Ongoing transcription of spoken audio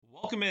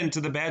Welcome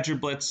into the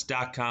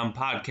BadgerBlitz.com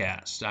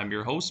podcast. I'm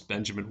your host,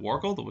 Benjamin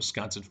Wargel, the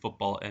Wisconsin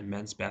football and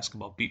men's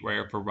basketball beat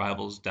writer for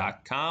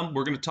Rivals.com.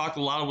 We're going to talk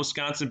a lot of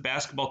Wisconsin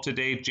basketball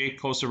today.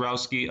 Jake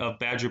Kosarowski of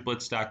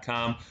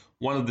BadgerBlitz.com,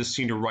 one of the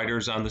senior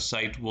writers on the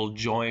site, will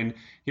join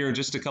here in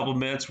just a couple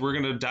minutes. We're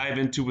going to dive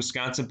into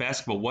Wisconsin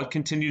basketball. What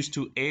continues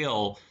to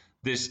ail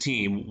this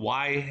team?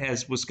 Why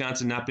has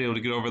Wisconsin not been able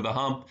to get over the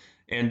hump?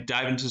 And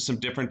dive into some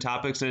different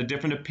topics and a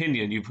different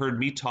opinion. You've heard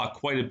me talk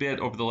quite a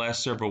bit over the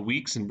last several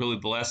weeks and really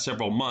the last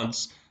several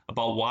months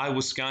about why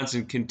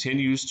Wisconsin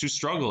continues to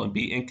struggle and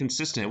be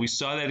inconsistent. We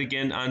saw that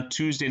again on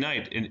Tuesday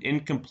night, an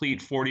incomplete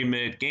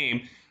 40-minute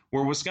game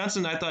where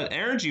Wisconsin, I thought,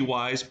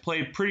 energy-wise,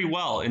 played pretty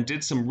well and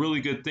did some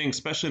really good things,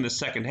 especially in the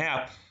second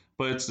half.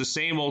 But it's the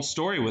same old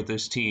story with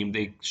this team.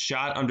 They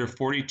shot under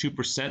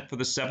 42% for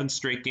the seventh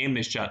straight game.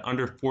 They shot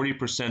under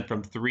 40%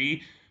 from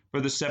three for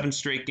the seventh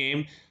straight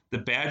game. The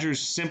Badgers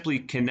simply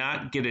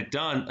cannot get it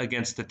done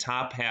against the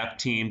top half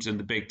teams in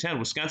the Big Ten.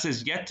 Wisconsin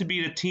is yet to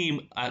beat a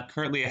team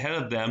currently ahead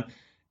of them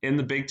in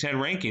the Big Ten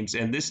rankings,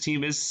 and this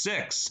team is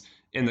sixth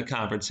in the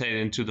conference heading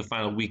into the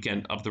final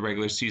weekend of the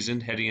regular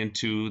season, heading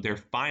into their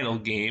final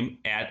game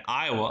at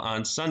Iowa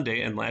on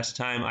Sunday. And last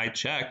time I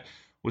checked,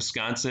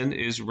 Wisconsin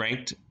is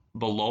ranked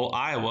below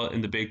Iowa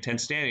in the Big Ten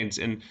standings.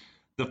 And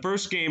the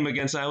first game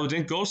against Iowa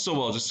didn't go so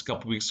well just a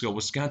couple weeks ago.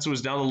 Wisconsin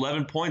was down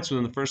 11 points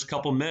within the first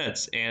couple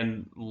minutes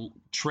and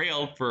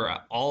trailed for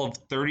all of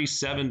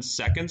 37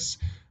 seconds.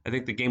 I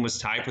think the game was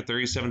tied for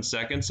 37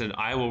 seconds, and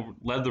Iowa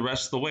led the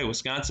rest of the way.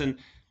 Wisconsin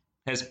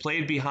has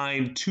played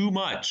behind too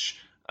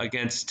much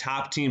against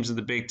top teams in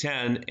the Big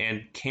Ten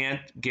and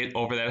can't get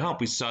over that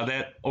hump. We saw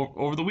that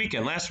over the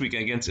weekend, last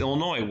weekend against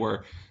Illinois,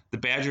 where the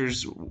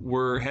Badgers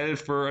were headed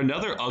for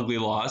another ugly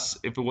loss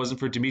if it wasn't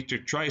for Dimitri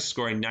Trice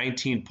scoring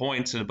 19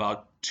 points in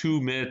about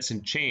 2 minutes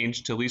and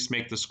change to at least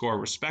make the score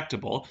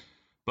respectable.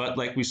 But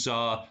like we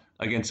saw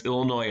against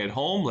Illinois at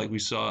home, like we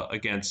saw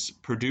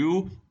against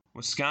Purdue,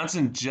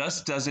 Wisconsin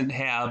just doesn't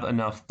have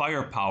enough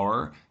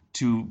firepower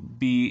to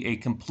be a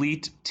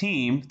complete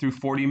team through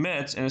 40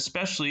 minutes, and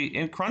especially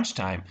in crunch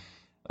time.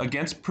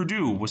 Against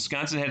Purdue,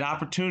 Wisconsin had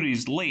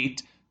opportunities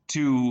late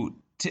to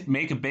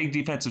make a big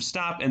defensive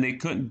stop, and they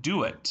couldn't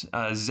do it.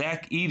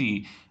 Zach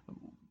Edey,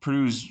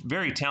 Purdue's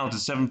very talented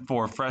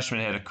 7'4"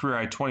 freshman, had a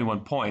career-high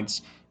 21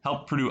 points,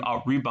 helped Purdue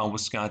out-rebound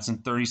Wisconsin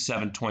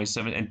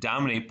 37-27 and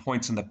dominate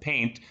points in the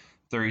paint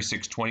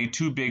 36-20.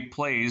 Two big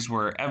plays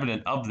were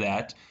evident of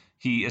that.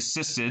 He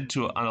assisted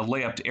on a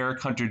layup to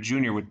Eric Hunter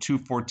Jr. with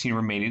 2:14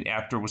 remaining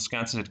after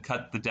Wisconsin had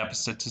cut the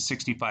deficit to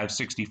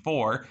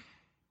 65-64.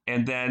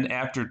 And then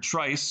after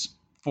Trice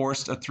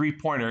forced a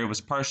three-pointer, it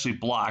was partially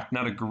blocked.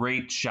 Not a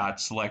great shot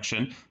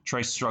selection.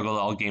 Trice struggled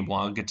all game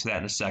long. I'll get to that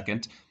in a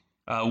second.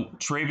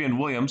 Travion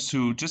Williams,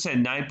 who just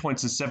had 9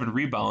 points and 7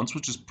 rebounds,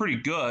 which is pretty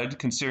good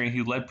considering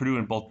he led Purdue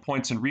in both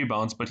points and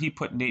rebounds, but he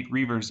put Nate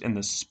Reuvers in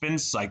the spin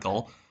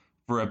cycle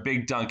for a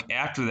big dunk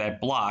after that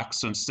block.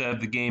 So instead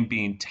of the game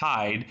being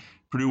tied,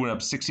 Purdue went up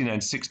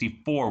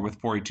 69-64 with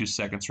 42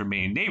 seconds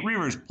remaining. Nate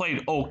Reuvers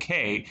played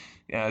okay,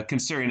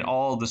 considering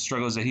all the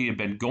struggles that he had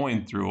been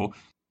going through.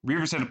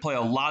 Reuvers had to play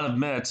a lot of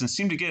minutes and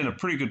seemed to get in a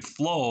pretty good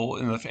flow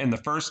in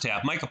the first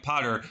half. Micah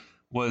Potter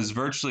was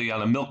virtually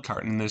on a milk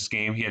carton in this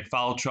game. He had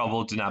foul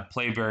trouble, did not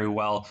play very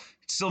well.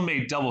 Still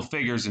made double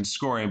figures in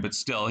scoring, but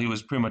still, he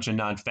was pretty much a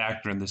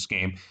non-factor in this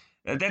game.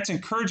 That's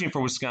encouraging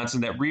for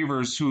Wisconsin that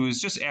Reuvers, who is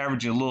just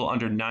averaging a little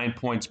under 9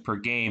 points per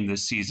game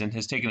this season,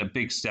 has taken a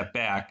big step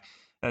back.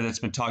 That's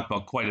been talked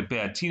about quite a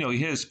bit. You know, he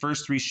hit his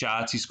first 3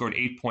 shots. He scored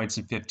 8 points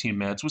in 15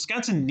 minutes.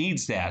 Wisconsin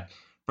needs that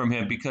from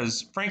him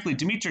because, frankly,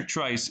 Dimitri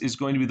Trice is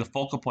going to be the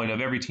focal point of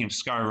every team's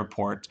scoring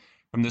report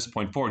from this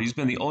point forward. He's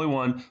been the only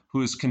one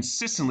who has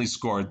consistently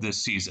scored this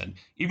season.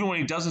 Even when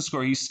he doesn't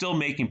score, he's still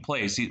making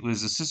plays.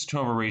 His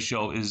assist-to-turnover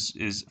ratio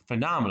is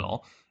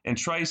phenomenal, and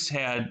Trice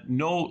had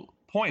no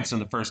points in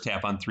the first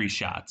half on 3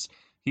 shots.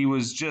 He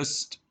was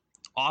just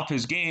off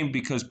his game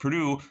because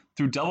Purdue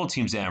threw double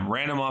teams at him,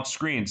 ran him off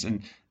screens,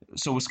 and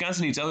so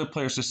Wisconsin needs other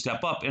players to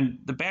step up, and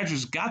the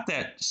Badgers got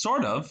that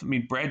sort of. I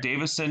mean, Brad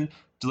Davison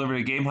delivered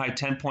a game-high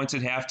 10 points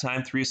at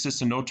halftime, 3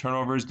 assists and no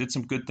turnovers, did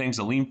some good things.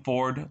 Aleem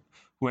Ford,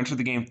 who entered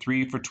the game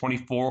 3 for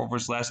 24 over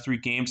his last 3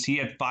 games, he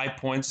had 5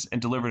 points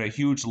and delivered a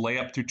huge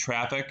layup through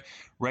traffic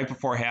right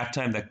before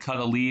halftime that cut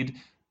a lead,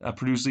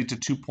 Purdue's lead to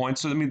 2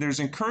 points. So, I mean, there's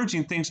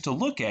encouraging things to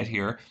look at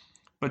here,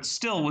 but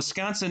still,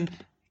 Wisconsin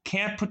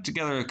can't put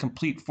together a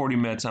complete 40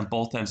 minutes on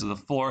both ends of the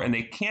floor, and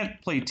they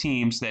can't play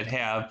teams that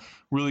have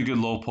really good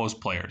low post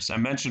players. I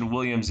mentioned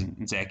Williams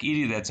and Zach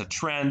Edey. That's a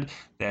trend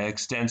that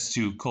extends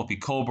to Kofi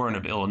Coburn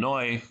of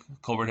Illinois.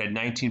 Coburn had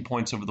 19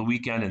 points over the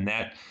weekend in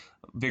that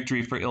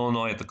victory for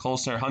Illinois at the Kohl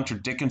Center. Hunter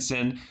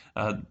Dickinson,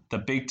 the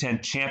Big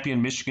Ten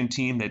champion Michigan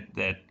team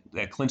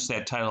that clinched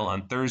that title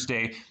on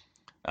Thursday.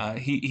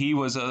 He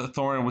was a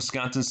thorn in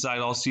Wisconsin's side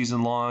all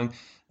season long.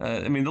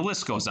 I mean, the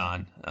list goes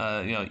on.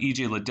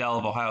 E.J. Liddell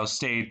of Ohio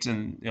State,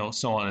 and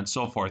so on and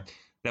so forth.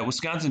 That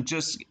Wisconsin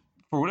just,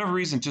 for whatever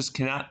reason, just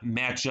cannot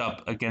match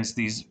up against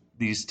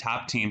these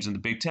top teams in the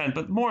Big Ten.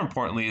 But more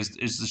importantly,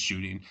 is the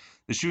shooting.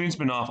 The shooting's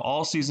been off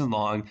all season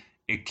long.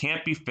 It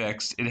can't be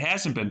fixed. It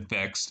hasn't been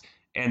fixed.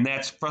 And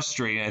that's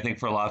frustrating, I think,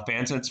 for a lot of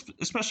fans. And it's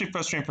especially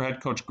frustrating for head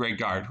coach Greg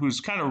Gard, who's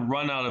kind of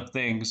run out of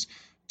things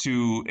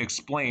to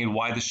explain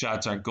why the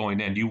shots aren't going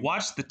in. You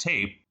watch the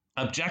tape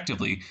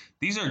objectively.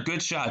 These are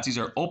good shots. These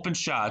are open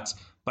shots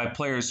by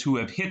players who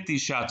have hit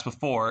these shots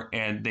before,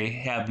 and they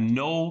have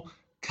no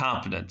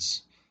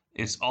confidence.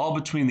 It's all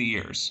between the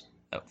ears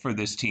for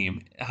this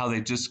team, how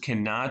they just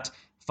cannot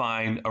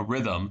find a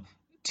rhythm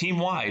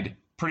team-wide,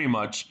 pretty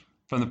much,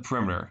 from the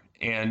perimeter.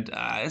 And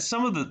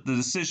some of the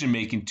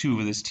decision-making, too,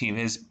 of this team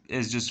has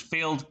just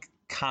failed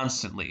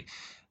constantly.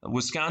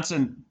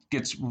 Wisconsin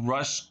gets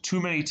rushed too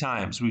many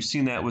times. We've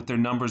seen that with their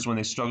numbers when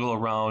they struggle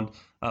around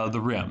the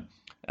rim.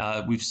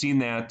 We've seen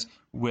that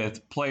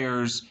with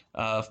players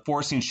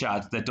forcing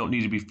shots that don't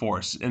need to be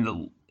forced. In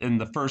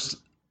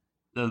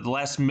the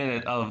last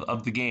minute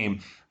of the game,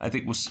 I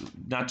think was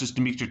not just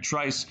Demetrius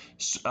Trice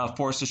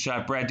forced a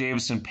shot. Brad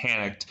Davison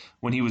panicked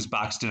when he was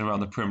boxed in around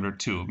the perimeter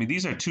too. I mean,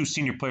 these are two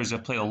senior players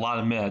that played a lot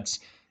of minutes,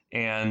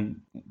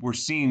 and we're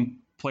seeing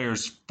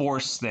players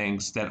force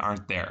things that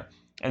aren't there.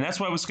 And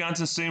that's why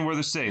Wisconsin's sitting where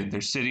they're sitting.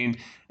 They're sitting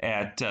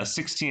at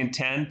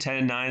 16-10,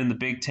 10-9 in the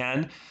Big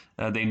Ten.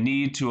 They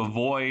need to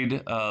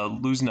avoid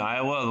losing to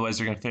Iowa, otherwise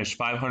they're going to finish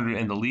 500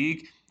 in the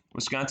league.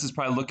 Wisconsin's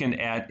probably looking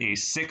at a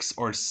 6th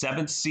or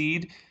 7th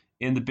seed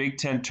in the Big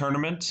Ten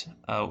tournament.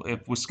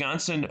 If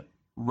Wisconsin,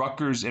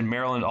 Rutgers, and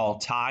Maryland all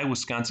tie,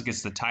 Wisconsin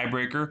gets the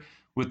tiebreaker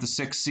with the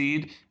 6th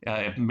seed.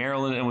 If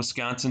Maryland and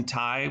Wisconsin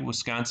tie,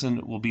 Wisconsin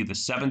will be the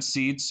 7th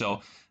seed.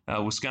 So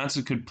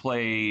Wisconsin could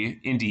play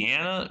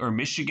Indiana or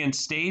Michigan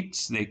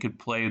State. They could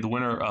play the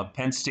winner of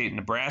Penn State and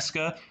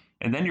Nebraska.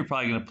 And then you're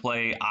probably going to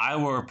play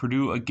Iowa or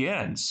Purdue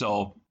again.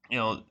 So,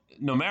 no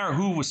matter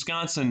who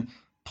Wisconsin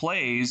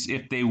plays,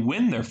 if they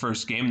win their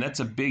first game, that's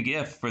a big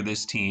if for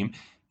this team.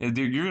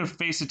 You're going to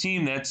face a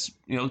team that's,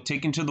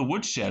 taken to the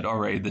woodshed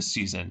already this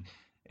season.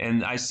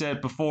 And I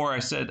said before, I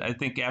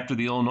think after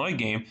the Illinois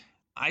game,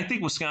 I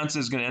think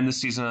Wisconsin is going to end the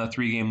season on a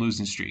 3-game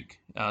losing streak.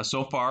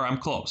 So far, I'm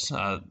close.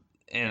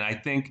 And I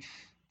think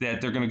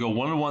that they're going to go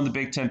 1-1 in the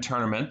Big Ten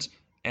tournament,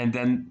 and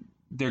then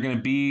they're going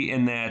to be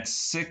in that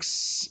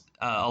 6-11,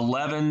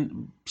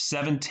 7-10,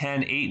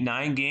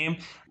 8-9 game.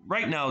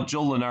 Right now,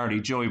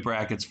 Joey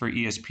Brackets for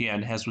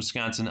ESPN, has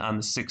Wisconsin on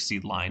the 6th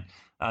seed line.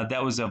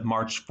 That was of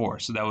March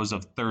 4th, so that was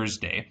of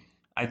Thursday.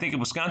 I think if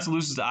Wisconsin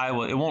loses to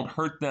Iowa, it won't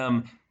hurt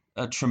them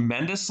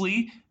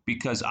tremendously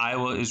because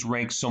Iowa is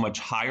ranked so much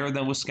higher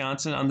than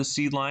Wisconsin on the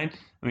seed line.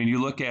 I mean,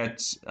 you look at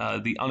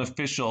the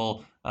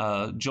unofficial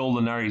Joe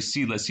Lunardi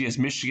seed list. He has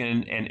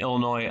Michigan and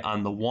Illinois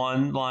on the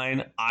 1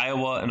 line,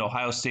 Iowa and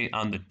Ohio State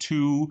on the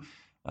 2,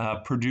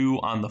 Purdue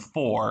on the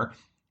 4,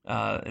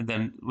 and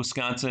then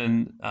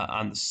Wisconsin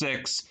on the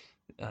 6.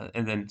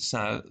 And then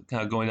kind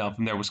of going down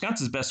from there.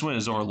 Wisconsin's best win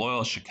is over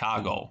Loyola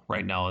Chicago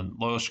right now, and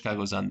Loyola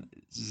Chicago is an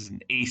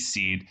 8th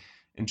seed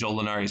in Joe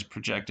Lunardi's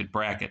projected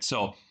bracket.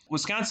 So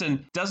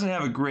Wisconsin doesn't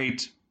have a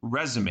great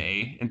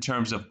resume in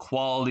terms of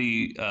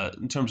quality,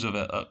 in terms of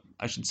a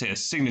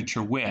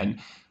signature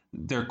win.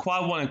 Their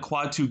quad 1 and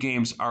quad 2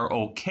 games are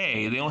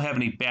okay. They don't have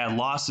any bad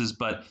losses,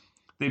 but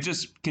they've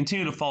just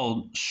continued to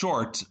fall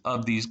short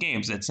of these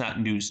games. That's not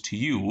news to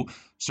you,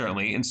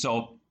 certainly. And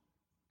so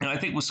I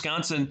think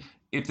Wisconsin,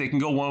 if they can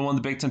go 1-1 in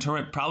the Big Ten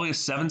tournament, probably a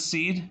 7th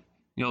seed.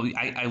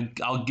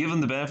 I'll give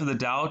them the benefit of the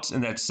doubt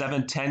in that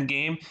 7-10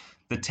 game.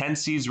 The 10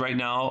 seeds right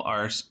now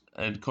are,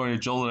 according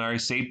to Joe Lunardi,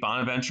 St.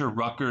 Bonaventure,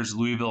 Rutgers,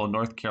 Louisville, and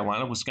North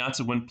Carolina.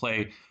 Wisconsin wouldn't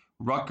play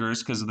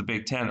Rutgers because of the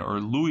Big Ten, or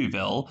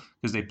Louisville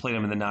because they played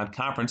them in the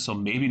non-conference. So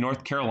maybe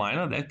North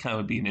Carolina. That kind of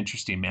would be an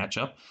interesting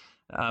matchup.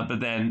 But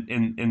then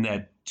in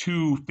that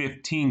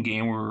 2-15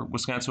 game where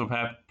Wisconsin would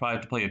probably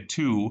have to play a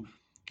 2,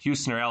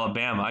 Houston or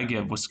Alabama, I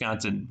give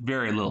Wisconsin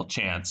very little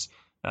chance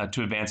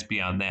to advance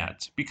beyond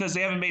that because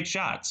they haven't made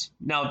shots.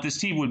 Now, if this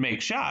team would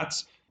make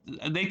shots,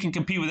 they can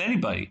compete with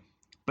anybody.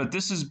 But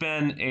this has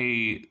been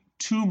a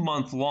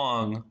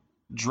 2-month-long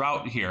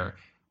drought here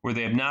where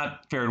they have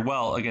not fared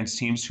well against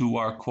teams who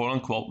are,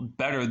 quote-unquote,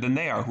 better than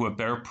they are, who have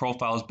better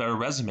profiles, better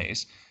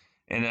resumes.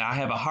 And I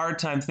have a hard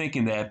time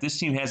thinking that if this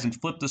team hasn't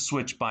flipped the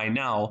switch by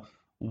now,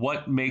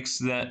 what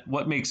makes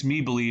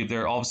me believe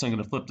they're all of a sudden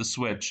going to flip the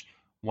switch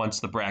once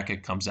the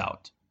bracket comes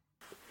out?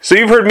 So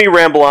you've heard me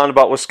ramble on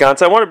about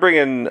Wisconsin. I want to bring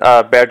in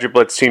Badger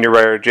Blitz senior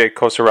writer Jake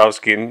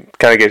Kosarowski and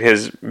kind of get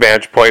his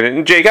vantage point.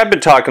 And Jake, I've been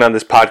talking on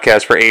this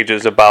podcast for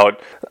ages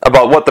about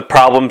what the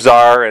problems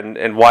are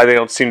and why they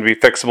don't seem to be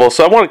fixable.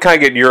 So I want to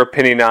kind of get your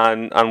opinion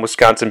on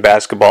Wisconsin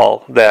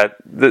basketball. That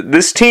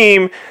this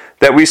team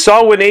that we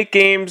saw win 8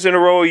 games in a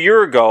row a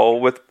year ago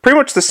with pretty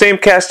much the same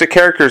cast of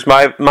characters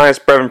minus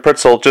Brevin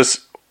Pritzel,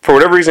 just for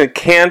whatever reason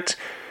can't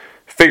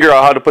figure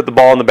out how to put the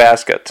ball in the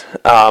basket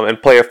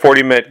and play a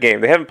 40-minute game.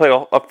 They haven't played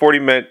a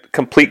 40-minute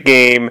complete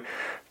game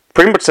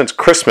pretty much since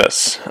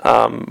Christmas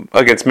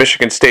against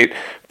Michigan State.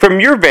 From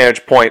your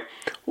vantage point,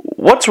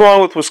 what's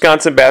wrong with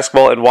Wisconsin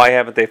basketball and why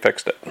haven't they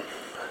fixed it?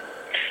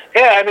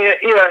 Yeah, I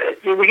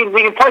mean, we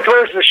can point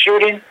towards the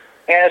shooting.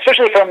 And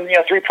especially from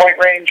 3-point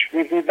range,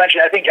 we've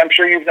mentioned. I'm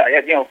sure you've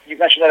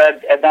mentioned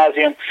that ad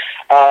nauseum,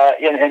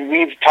 and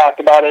we've talked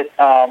about it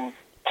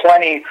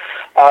plenty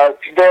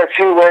there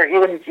too. Where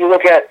even you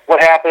look at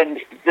what happened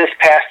this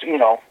past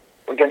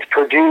against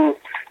Purdue,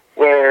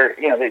 where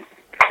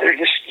they're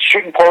just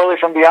shooting poorly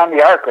from beyond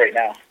the arc right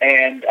now.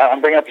 And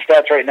I'm bringing up the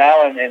stats right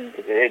now, and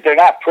they're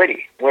not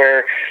pretty.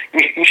 Where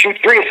you shoot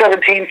 3 of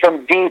 17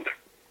 from deep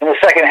in the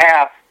second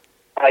half,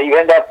 you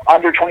end up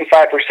under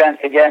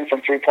 25% again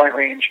from 3-point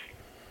range.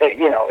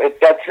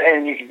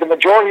 The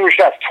majority of your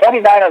shots,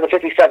 29 out of the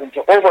 57,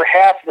 so over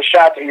half the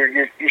shots that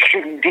you're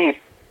shooting deep.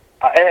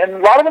 And a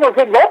lot of them are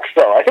good looks,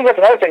 though. I think that's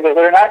another thing, that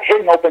they're not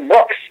hitting open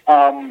looks.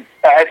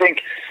 I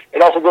think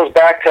it also goes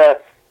back to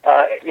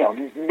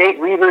Nate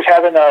Reavers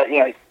having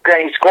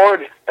granted he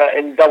scored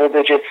in double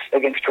digits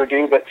against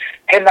Purdue, but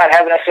him not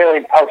having necessarily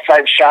an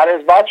outside shot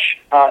as much,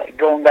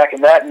 going back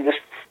in that, and just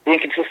the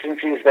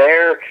inconsistencies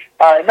there.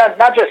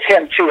 Not just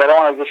him too. I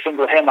don't want to just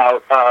single him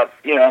out,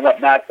 and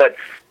whatnot, but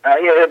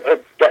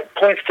that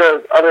points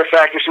to other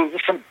factors. So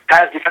just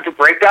sometimes defensive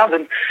breakdowns,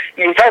 and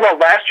you talk about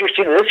last year's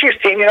team, this year's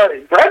team.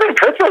 Bradley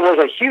Pritzel was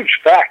a huge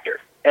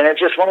factor. And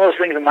it's just one of those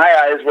things in my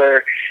eyes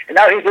where, and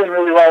now he's doing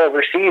really well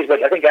overseas,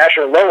 but I think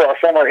Asher Lowe, a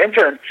former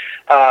intern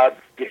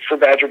for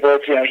Badger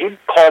Blitz, he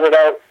called it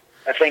out,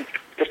 I think,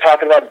 just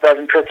talking about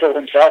Bradley Pritzel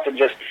himself and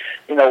just,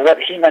 what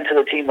he meant to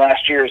the team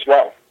last year as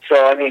well.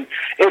 So, I mean,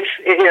 that's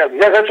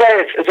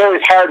why it's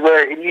always hard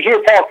where, and you hear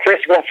Paul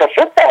Chris going for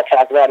football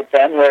talk about it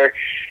then, where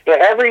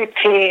every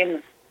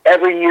team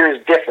every year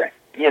is different.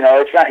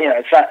 There's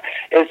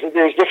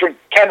different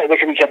there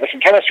can be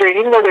different chemistry, and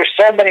even though there's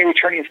so many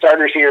returning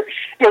starters here,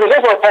 there's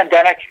also a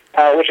pandemic,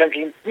 which I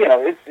mean,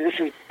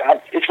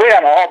 it's way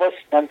on all of us.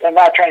 I'm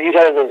not trying to use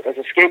that as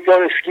a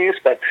scapegoat excuse,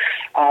 but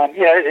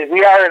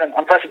we are in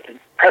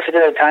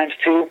unprecedented times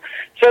too.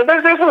 So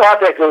there's a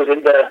lot that goes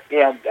into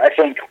I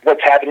think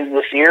what's happening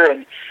this year,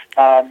 and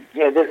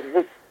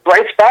the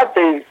bright spot,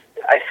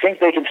 I think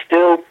they can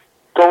still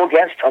go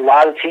against a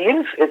lot of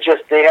teams. It's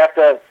just they have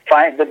to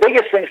find, the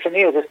biggest thing for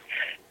me is just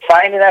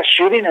finding that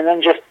shooting and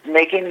then just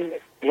making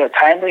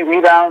timely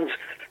rebounds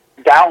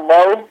down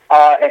low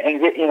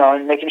and get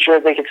and making sure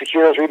that they can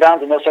secure those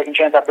rebounds and those second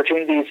chance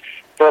opportunities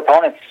for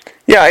opponents.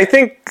 Yeah, I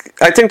think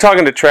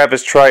talking to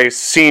Travis Trice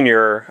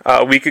Sr.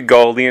 A week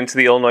ago, leading into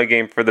the Illinois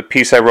game for the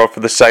piece I wrote for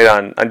the site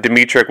on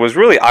Dimitric, was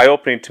really eye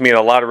opening to me in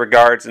a lot of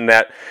regards, in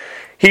that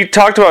he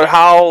talked about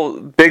how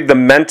big the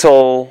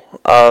mental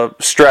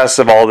stress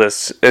of all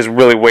this is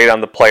really weighed on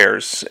the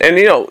players. And,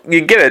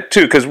 you get it,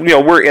 too, because,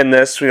 we're in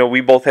this.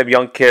 We both have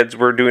young kids.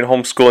 We're doing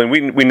homeschooling.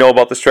 We know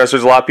about the stress.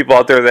 There's a lot of people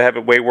out there that have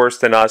it way worse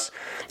than us.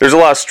 There's a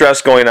lot of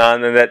stress going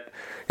on, and that,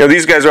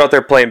 these guys are out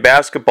there playing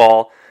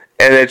basketball,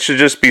 and it should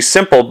just be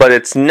simple, but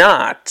it's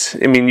not.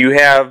 I mean, you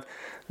have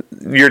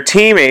your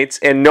teammates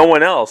and no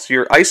one else.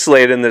 You're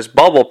isolated in this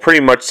bubble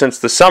pretty much since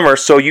the summer,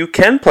 so you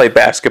can play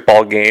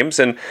basketball games.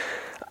 And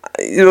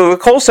the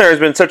Kohl Center has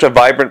been such a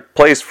vibrant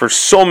place for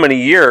so many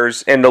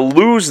years, and to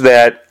lose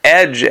that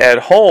edge at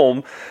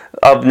home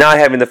of not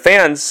having the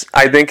fans,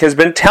 I think, has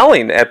been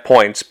telling at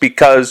points.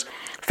 Because,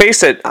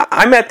 face it,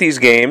 I'm at these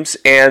games,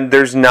 and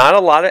there's not a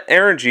lot of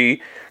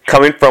energy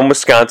coming from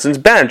Wisconsin's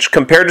bench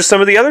compared to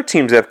some of the other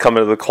teams that have come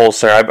into the Kohl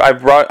Center.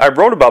 I've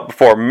wrote about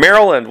before.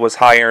 Maryland was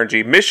high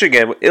energy.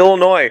 Michigan,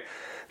 Illinois.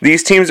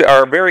 These teams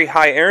are very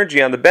high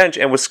energy on the bench,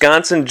 and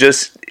Wisconsin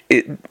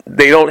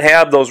they don't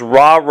have those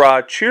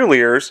rah-rah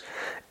cheerleaders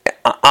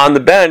on the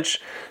bench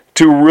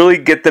to really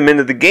get them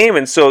into the game.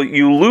 And so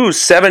you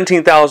lose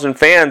 17,000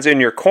 fans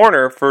in your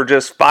corner for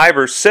just 5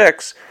 or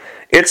 6.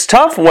 It's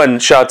tough when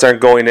shots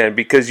aren't going in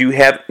because you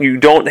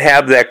don't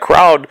have that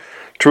crowd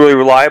to really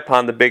rely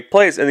upon the big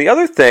plays. And the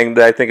other thing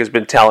that I think has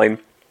been telling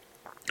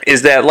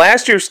is that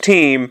last year's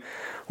team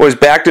was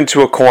backed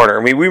into a corner.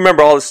 I mean, we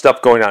remember all this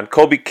stuff going on.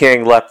 Kobe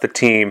King left the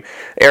team.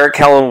 Eric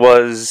Helen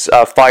was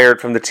fired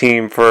from the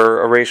team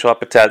for a racial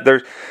epithet.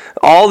 There's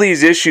all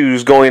these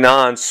issues going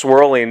on,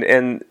 swirling,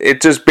 and it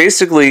just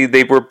basically,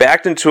 they were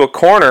backed into a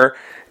corner,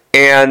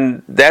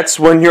 and that's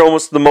when you're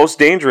almost the most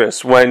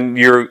dangerous, when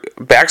your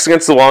back's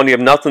against the wall and you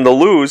have nothing to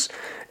lose.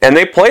 And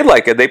they played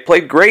like it. They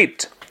played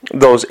great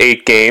those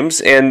 8 games,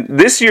 and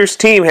this year's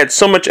team had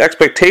so much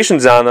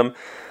expectations on them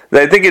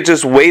that I think it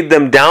just weighed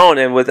them down,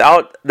 and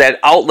without that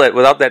outlet,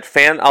 without that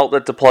fan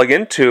outlet to plug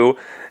into,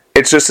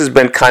 it just has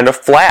been kind of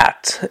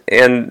flat.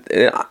 And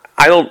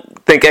I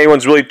don't think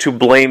anyone's really to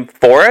blame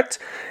for it.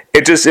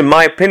 It just, in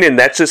my opinion,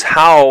 that's just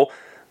how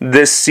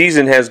this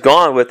season has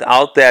gone,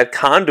 without that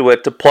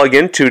conduit to plug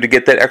into to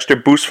get that extra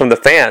boost from the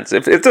fans.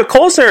 If the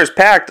Kohl Center is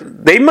packed,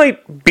 they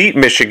might beat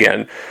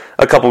Michigan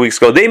a couple weeks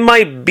ago. They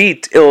might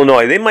beat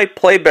Illinois. They might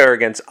play better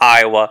against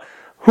Iowa.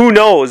 Who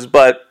knows?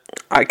 But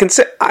I can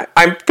say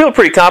I feel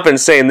pretty confident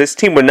saying this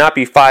team would not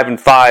be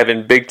 5-5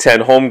 in Big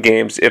Ten home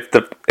games if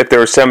there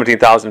were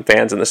 17,000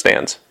 fans in the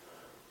stands.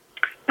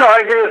 No, I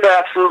agree with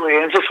that absolutely.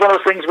 And it's just one of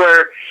those things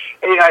where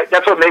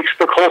that's what makes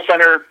the Kohl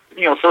Center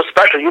so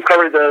special. You've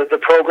covered the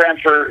program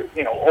for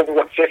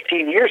over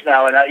 15 years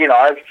now, and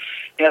I've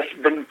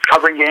been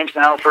covering games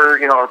now for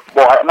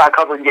I'm not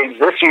covering games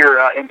this year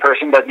in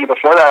person, but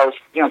before that I was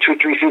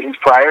 2-3 seasons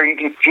prior. You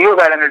can feel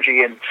that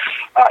energy and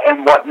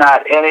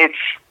whatnot, and it's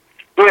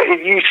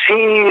you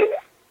see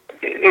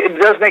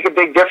it does make a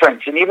big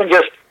difference, and even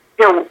just.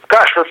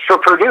 For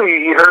Purdue,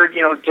 you heard,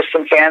 just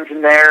some fans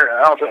in there.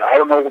 I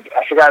don't know.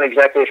 I forgot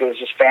exactly if it was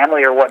just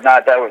family or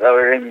whatnot that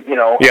were in,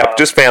 Yeah,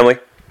 just family.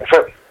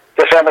 For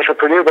the family for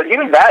Purdue, but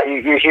even that,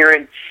 you're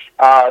hearing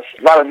a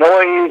lot of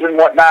noise and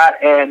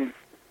whatnot, and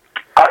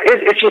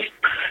this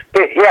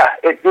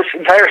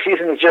entire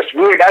season is just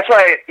weird. That's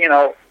why, I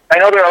know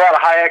there are a lot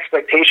of high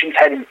expectations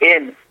heading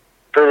in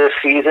for this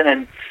season,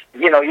 and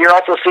you're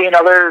also seeing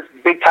other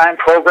big time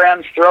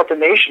programs throughout the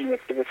nation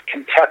with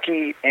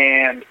Kentucky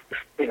and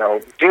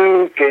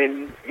Duke,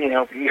 and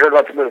you heard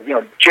about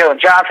Jalen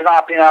Johnson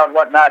opting out and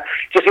whatnot.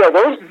 Just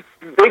those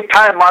big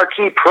time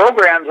marquee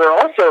programs are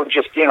also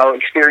just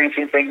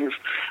experiencing things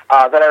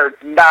that are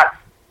not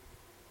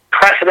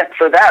precedent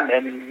for them,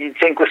 and you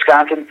think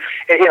Wisconsin,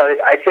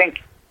 I think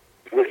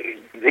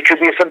it could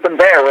be something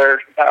there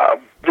where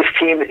this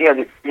team,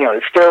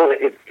 it's still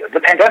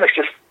the pandemic's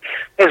just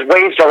has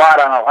waged a lot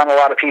on a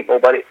lot of people,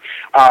 but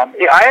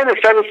I am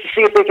excited to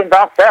see if they can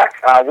bounce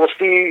back. We'll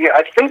see.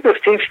 I think this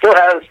team still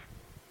has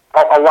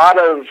a lot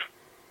of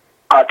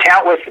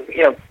talent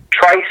with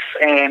Trice,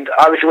 and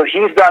obviously what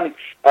he's done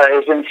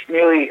has been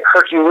nearly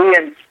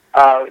Herculean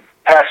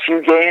past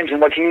few games,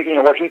 and what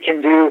he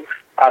can do,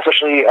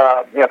 especially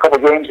a couple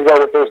of games ago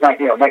with those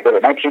 19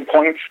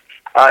 points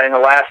in the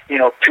last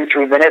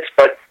 2-3 minutes,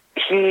 but.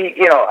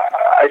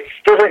 I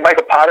still think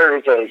Micah Potter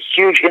is a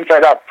huge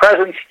inside-out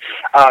presence.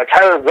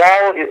 Tyler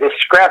Wall is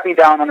scrappy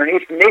down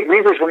underneath. Nate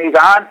Reavers, when he's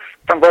on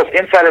from both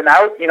inside and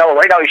out,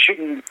 right now he's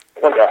shooting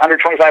under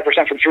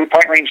 25% from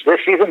three-point range this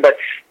season, but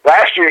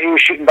last year he was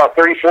shooting about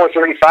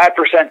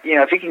 34-35%.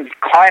 If he can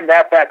climb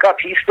that back up,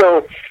 he's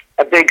still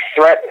a big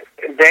threat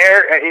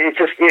there. It's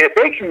just if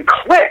they can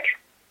click.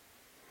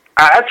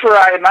 That's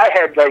where in my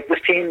head,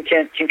 this team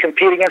can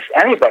compete against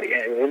anybody.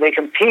 And when they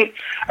compete,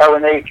 or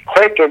when they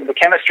click, and the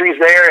chemistry's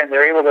there, and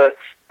they're able to,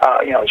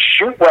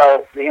 shoot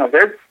well,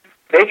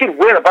 they could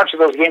win a bunch of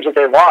those games that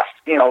they lost,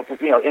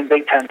 in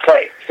Big Ten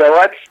play. So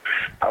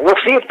we'll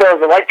see if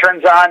the light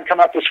turns on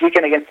coming up this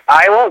weekend against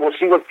Iowa. We'll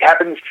see what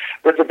happens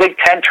with the Big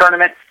Ten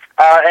tournament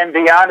and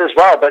beyond as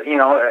well. But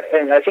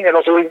and I think it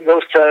also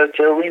goes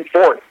to lean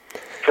forward,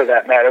 for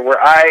that matter,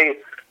 where I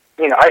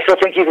still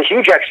think he's a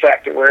huge X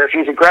factor. Where if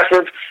he's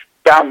aggressive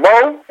down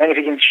low, and if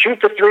he can shoot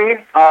the three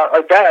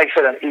like that, like I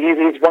said,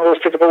 he's one of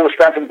those typical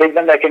Wisconsin big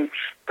men that can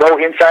go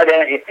inside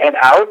and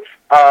out.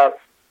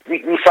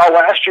 We saw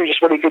last year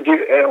just what he could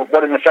do,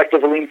 what an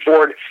effective lean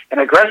forward, an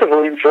aggressive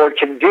lean forward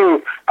can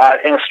do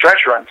in a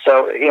stretch run.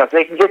 So if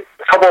they can get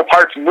a couple of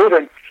parts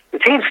moving, the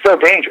team's still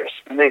dangerous,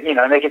 and they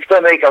can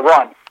still make a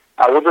run.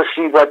 We'll just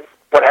see what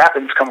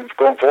happens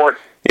going forward.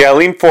 Yeah,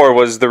 lean forward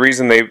was the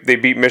reason they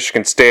beat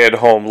Michigan State at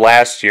home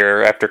last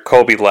year after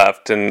Kobe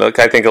left. And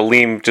I think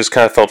Aleem just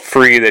kind of felt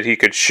free that he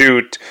could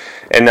shoot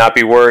and not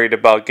be worried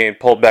about getting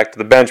pulled back to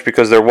the bench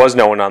because there was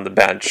no one on the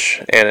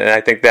bench. And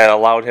I think that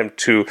allowed him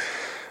to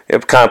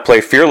kind of play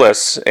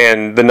fearless,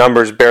 and the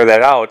numbers bear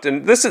that out.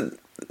 And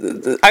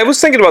I was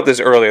thinking about this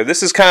earlier.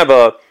 This is kind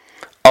of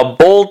a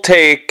bold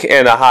take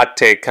and a hot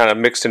take kind of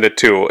mixed into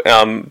two.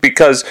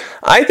 Because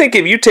I think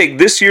if you take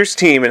this year's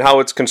team and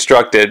how it's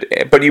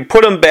constructed, but you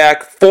put them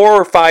back 4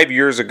 or 5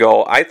 years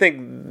ago, I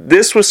think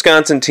this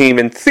Wisconsin team,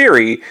 in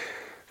theory,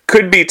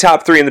 could be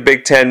top 3 in the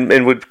Big Ten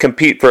and would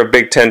compete for a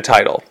Big Ten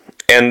title.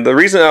 And the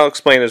reason I'll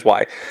explain is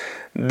why.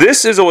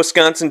 This is a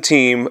Wisconsin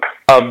team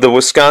of the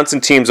Wisconsin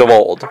teams of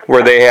old,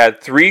 where they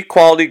had 3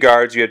 quality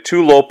guards, you had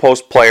 2 low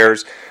post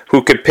players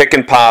who could pick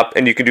and pop,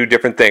 and you could do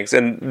different things.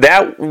 And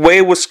that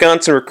way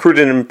Wisconsin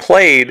recruited and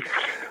played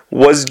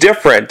was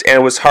different, and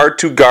it was hard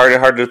to guard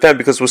and hard to defend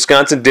because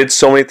Wisconsin did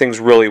so many things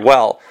really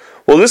well.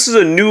 Well, this is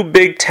a new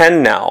Big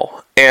Ten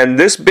now, and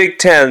this Big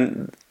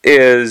Ten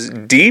is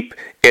deep,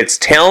 it's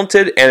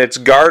talented, and it's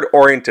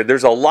guard-oriented.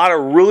 There's a lot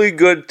of really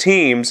good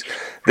teams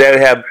that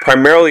have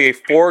primarily a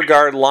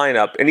 4-guard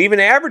lineup, and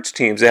even average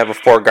teams that have a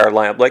 4-guard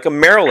lineup, like a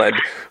Maryland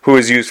who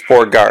has used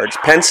 4 guards.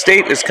 Penn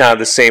State is kind of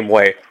the same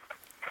way.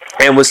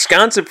 And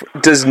Wisconsin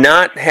does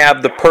not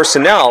have the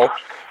personnel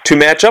to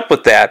match up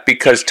with that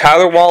because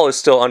Tyler Wall is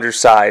still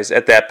undersized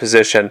at that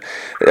position.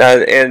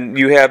 And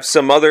you have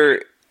some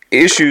other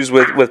issues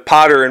with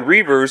Potter and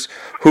Reavers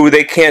who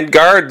they can't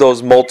guard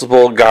those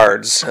multiple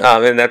guards.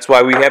 And that's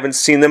why we haven't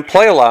seen them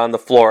play a lot on the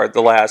floor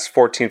the last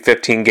 14,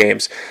 15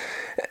 games.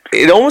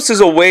 It almost is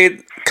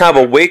kind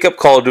of a wake-up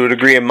call to a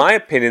degree, in my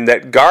opinion,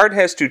 that guard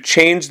has to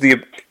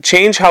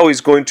change how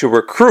he's going to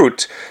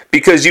recruit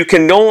because you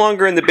can no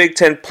longer in the Big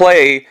Ten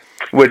play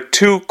with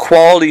 2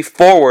 quality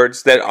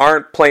forwards that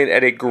aren't playing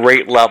at a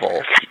great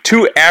level.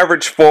 2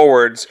 average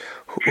forwards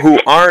who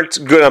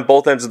aren't good on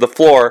both ends of the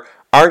floor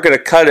aren't going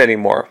to cut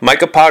anymore.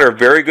 Micah Potter,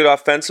 very good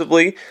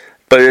offensively,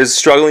 but is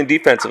struggling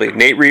defensively.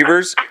 Nate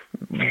Reavers,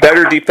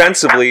 better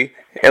defensively,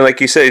 and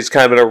like you said, he's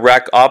kind of been a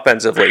wreck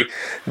offensively.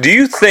 Do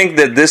you think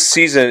that this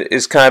season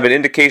is kind of an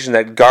indication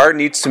that Gard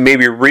needs to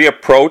maybe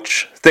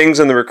reapproach things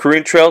on the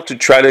recruiting trail to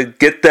try to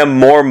get them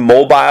more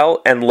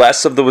mobile and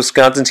less of the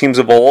Wisconsin teams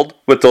of old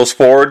with those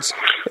forwards,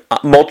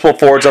 multiple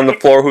forwards on the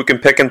floor who can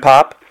pick and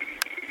pop?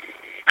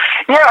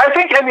 Yeah,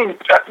 I mean,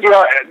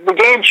 the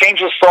game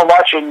changes so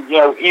much, and,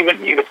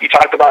 even you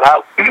talked about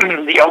how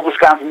the old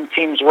Wisconsin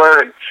teams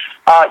were, and,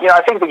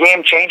 I think the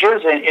game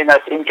changes, and I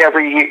think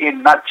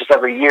not just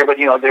every year, but,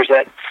 there's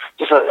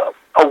just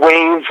a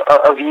wave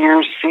of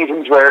years,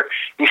 seasons where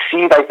you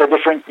see, like, the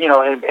different,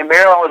 and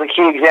Maryland was a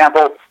key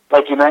example,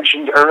 like you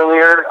mentioned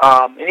earlier,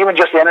 and even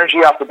just the energy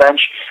off the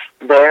bench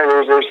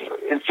there's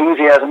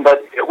enthusiasm,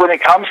 but when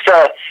it comes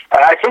to,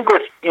 I think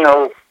with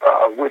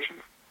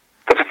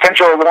the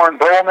potential of Lauren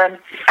Bowman.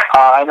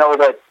 I know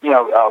that,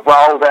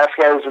 Raul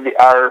Vasquez,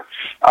 our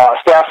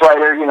staff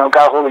writer,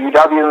 got a hold of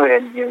UW,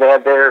 and they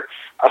had their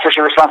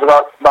official response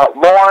about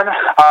Lauren.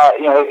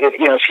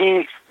 If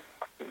he,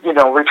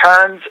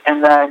 returns,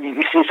 and then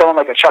you see someone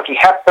like a Chucky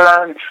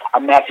Hepburn, a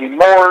Matthew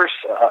Morse,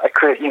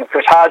 Chris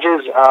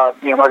Hodges,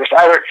 Marcus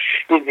Eiler.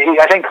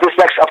 I think this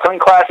next upcoming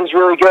class is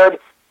really good.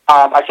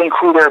 I think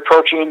who they're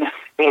approaching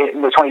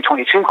in the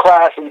 2022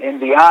 class and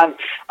beyond,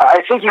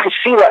 I think you can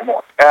see that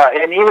more.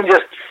 And even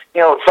just,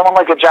 someone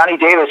like a Johnny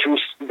Davis,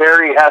 who's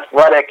very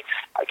athletic,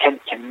 can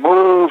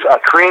move,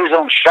 create his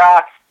own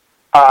shot.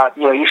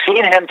 You've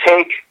seen him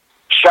take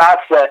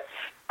shots that,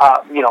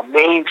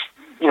 may,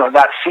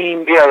 not seem,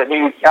 maybe,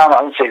 I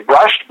wouldn't say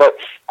rushed, but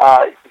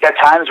at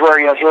times where,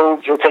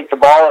 he'll take the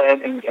ball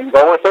and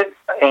go with it.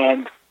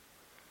 And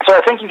so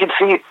I think you can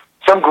see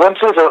some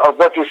glimpses of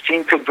what this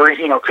team could bring,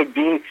 could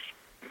be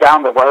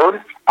down the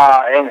road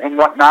and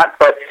whatnot.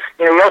 But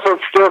you also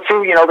still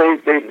too,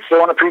 they still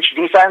want to preach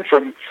defense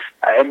and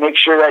make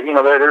sure that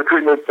they're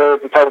recruiting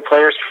the type of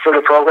players for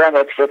the program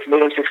that's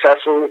made them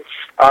successful,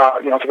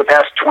 for the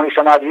past 20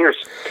 some odd years.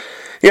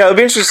 Yeah, it'll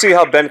be interesting to see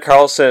how Ben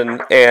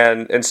Carlson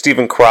and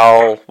Stephen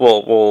Crowell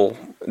will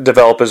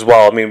develop as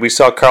well. I mean, we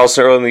saw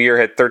Carlson early in the year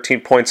had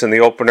 13 points in the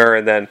opener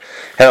and then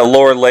had a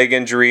lower leg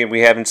injury, and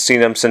we haven't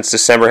seen him since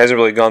December. Hasn't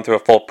really gone through a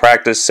full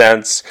practice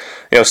since.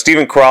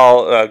 Stephen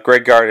Crowell,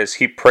 Greg Gard has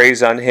heaped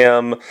praise on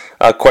him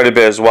quite a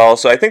bit as well.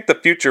 So I think the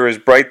future is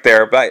bright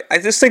there, but I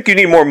just think you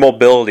need more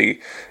mobility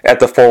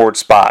at the forward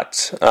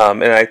spot.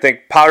 And I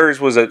think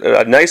Powders was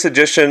a nice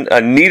addition,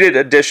 a needed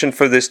addition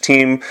for this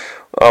team.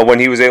 When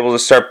he was able to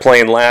start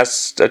playing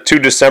last 2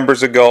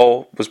 Decembers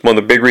ago, was one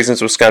of the big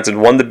reasons Wisconsin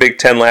won the Big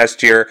Ten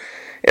last year.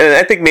 And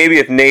I think maybe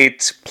if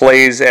Nate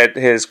plays at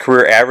his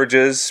career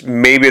averages,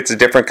 maybe it's a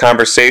different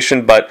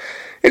conversation. But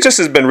it just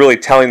has been really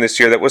telling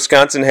this year that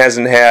Wisconsin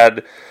hasn't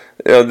had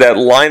that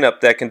lineup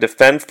that can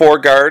defend four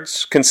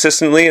guards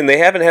consistently, and they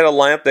haven't had a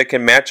lineup that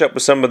can match up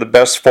with some of the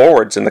best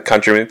forwards in the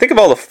country. I mean, think of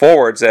all the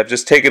forwards that have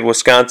just taken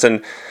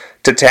Wisconsin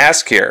to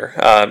task here.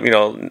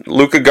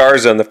 Luka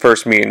Garza in the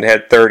first meeting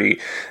had 30.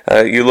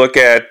 You look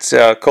at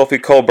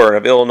Kofi Coburn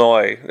of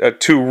Illinois,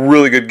 2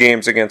 really good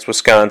games against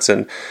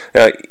Wisconsin.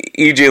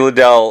 E.J.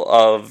 Liddell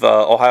of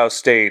Ohio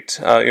State.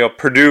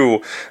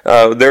 Purdue,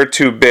 they're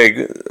 2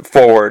 big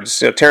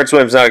forwards. Terrence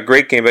Williams, not a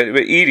great game, but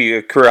Edey,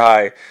 a career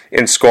high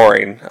in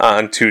scoring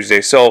on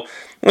Tuesday. So,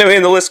 I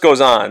mean, the list goes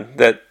on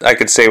that I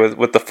could say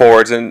with the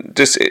forwards, and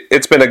just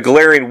it's been a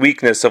glaring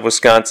weakness of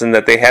Wisconsin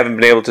that they haven't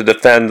been able to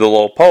defend the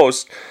low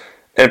post.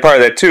 And part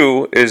of that,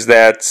 too, is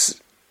that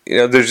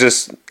there's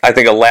just, I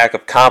think, a lack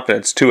of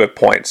confidence, too, at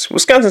points.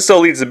 Wisconsin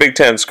still leads the Big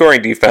Ten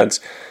scoring defense,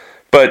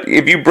 but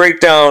if you break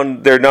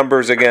down their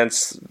numbers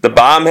against the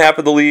bottom half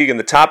of the league and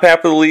the top half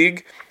of the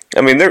league,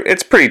 I mean,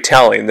 it's pretty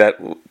telling that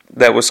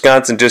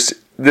Wisconsin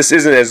this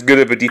isn't as good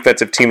of a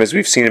defensive team as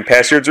we've seen in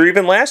past years or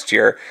even last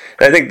year.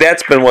 And I think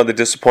that's been one of the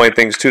disappointing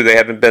things, too. They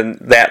haven't been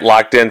that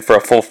locked in for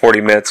a full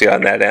 40 minutes yet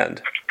on that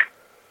end.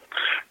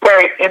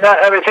 Right, and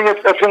I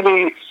think that's going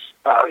to be...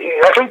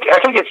 I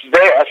think it's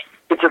there.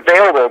 It's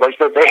available. Like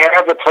they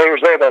have the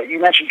players there. But you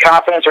mentioned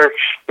confidence or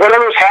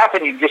whatever's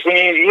happening.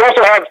 You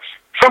also have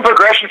some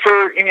progression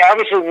for.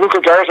 Obviously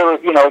Luka Garza.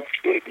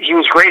 He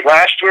was great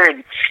last year,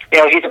 and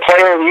he's a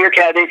Player of the Year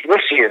candidate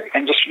this year.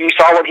 And just you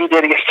saw what he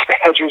did against the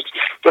Badgers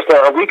just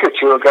a week or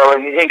two ago.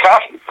 And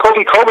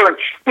Kofi Coburn,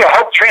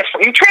 helped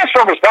transform. He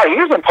transformed his body.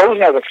 He was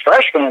imposing as a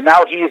freshman, and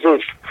now he's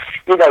this.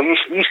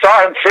 You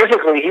saw him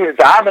physically. He's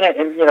dominant,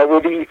 and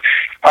will be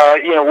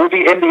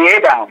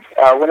NBA bound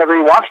whenever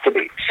he wants to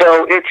be.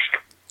 So it's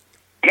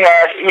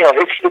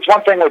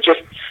one thing with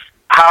just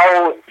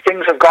how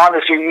things have gone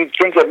this year. You'd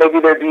think that maybe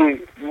there'd be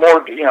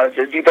more,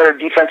 there'd be better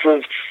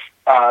defensive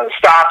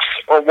stops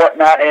or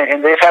whatnot,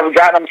 and they haven't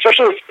gotten them,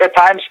 especially at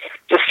times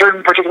just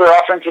certain particular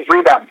offensive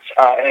rebounds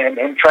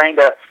and trying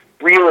to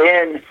reel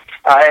in.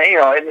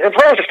 And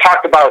players have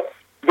talked about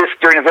this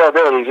during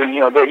availabilities,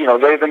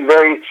 and they've been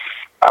very.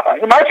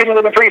 In my opinion,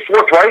 they've been pretty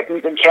forthright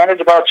and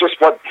candid about just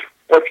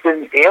what's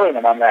been ailing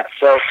them on that.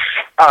 So,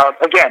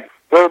 again,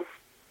 we'll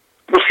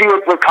see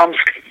what comes,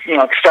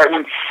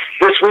 starting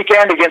this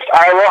weekend against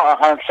Iowa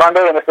on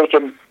Sunday, and if they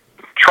can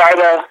try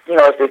to,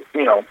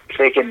 if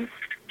they can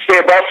stay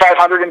above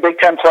 500 in Big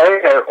Ten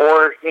play,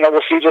 or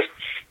we'll see just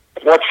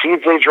what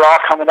seeds they draw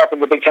coming up in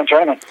the Big Ten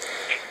tournament.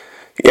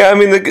 Yeah, I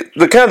mean,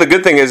 the kind of the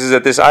good thing is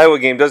that this Iowa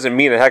game doesn't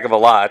mean a heck of a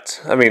lot.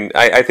 I mean,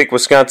 I think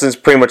Wisconsin's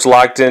pretty much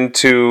locked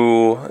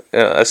into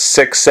a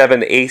 6,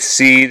 7, 8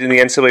 seed in the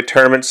NCAA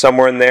tournament,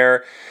 somewhere in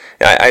there.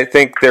 I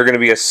think they're going to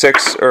be a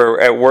 6 or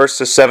at worst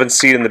a 7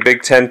 seed in the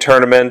Big Ten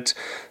tournament.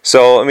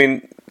 So, I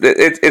mean,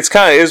 it's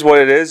kind of is what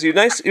it is. You'd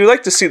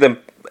like to see them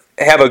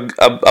have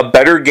a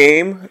better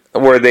game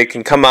where they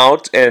can come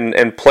out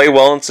and play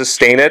well and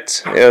sustain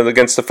it.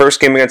 Against the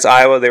first game against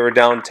Iowa, they were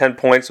down 10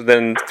 points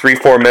within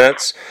 3-4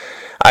 minutes.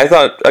 I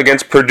thought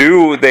against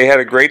Purdue, they had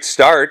a great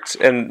start,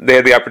 and they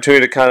had the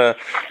opportunity to kind of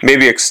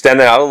maybe extend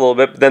it out a little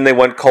bit, but then they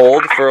went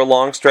cold for a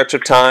long stretch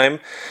of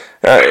time.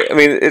 I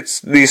mean, it's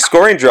these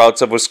scoring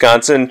droughts of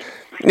Wisconsin.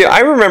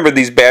 I remember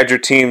these Badger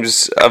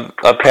teams of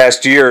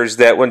past years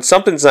that when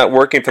something's not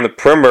working from the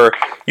perimeter,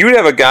 you would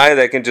have a guy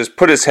that can just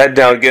put his head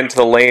down, get into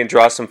the lane,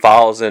 draw some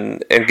fouls,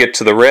 and get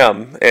to the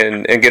rim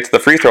and get to the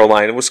free throw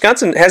line.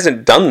 Wisconsin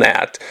hasn't done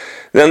that.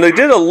 Then they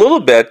did a little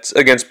bit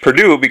against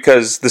Purdue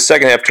because the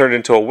second half turned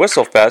into a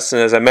whistle fest,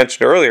 and as I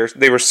mentioned earlier,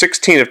 they were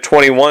 16 of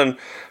 21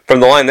 from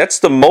the line. That's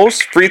the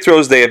most free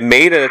throws they have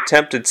made and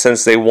attempted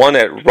since they won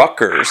at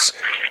Rutgers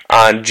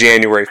on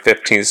January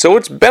 15th. So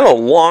it's been a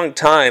long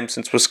time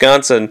since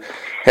Wisconsin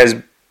has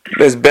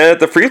been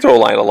at the free throw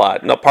line a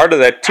lot. Now, part of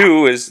that,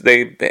 too, is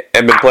they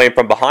have been playing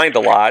from behind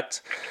a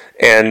lot,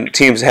 and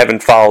teams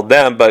haven't fouled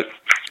them. But,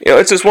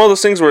 it's just one of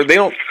those things where they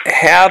don't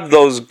have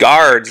those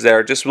guards that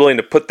are just willing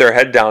to put their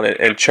head down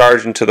and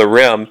charge into the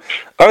rim,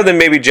 other than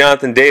maybe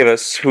Jonathan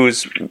Davis,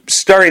 who's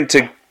starting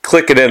to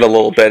click it in a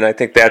little bit, and I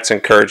think that's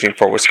encouraging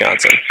for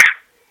Wisconsin.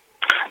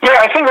 Yeah,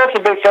 I think that's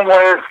a big thing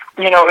where,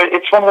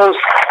 it's one of those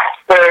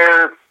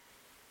where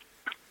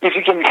if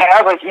you can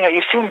have,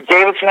 you've seen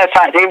Davidson at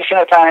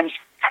times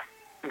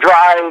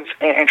drive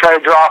and try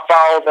to draw a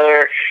foul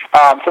there.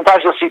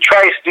 Sometimes you'll see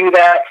Trice do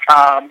that,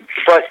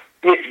 but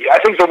I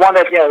think the one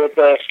that,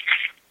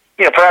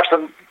 perhaps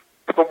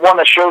the one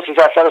that shows his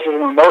athleticism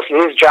the most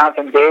is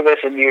Jonathan Davis,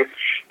 and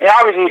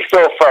obviously he's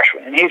still a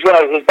freshman, and his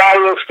body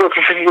will still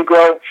continue to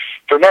grow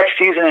for next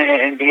season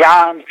and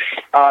beyond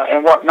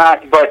and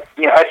whatnot. But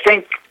I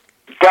think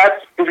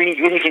that when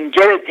you can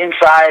get it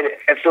inside,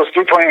 if those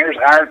 3-pointers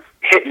aren't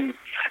hitting,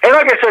 and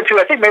like I said too,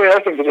 I think maybe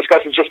another thing to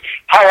discuss is just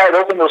how wide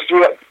open those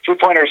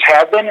 3-pointers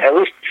have been. At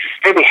least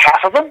maybe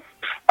half of them,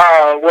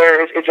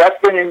 where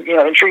that's been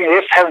intriguing.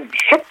 They just haven't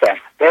hit them.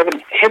 They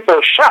haven't hit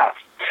those shots.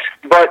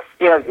 But,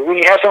 when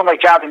you have someone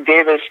like Jonathan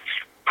Davis,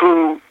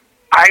 who,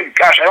 I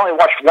only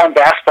watched one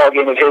basketball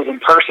game of his in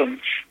person,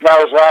 and that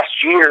was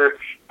last year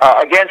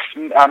against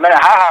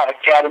Minnehaha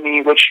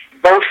Academy, which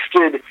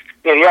boasted,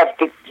 you have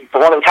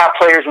one of the top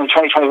players in the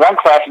 2021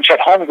 class in Chet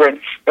Holmgren,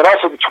 but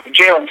also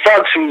Jalen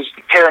Suggs, who's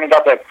tearing it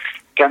up at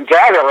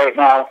Gonzaga right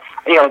now.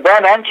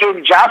 Them and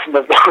Caden Johnson,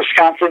 the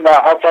Wisconsin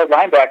outside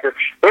linebacker,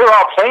 they were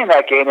all playing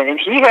that game, and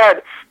he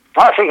had,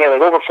 I think he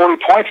had over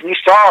 40 points, and you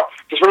saw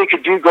just what he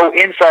could do: go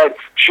inside,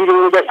 shoot a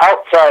little bit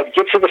outside,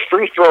 get to the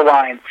free throw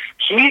line.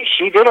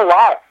 He did a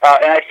lot,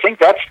 and I think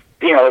that's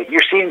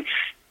you're seeing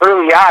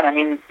early on. I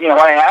mean, when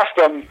I asked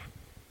him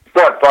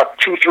about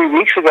 2-3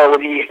 weeks ago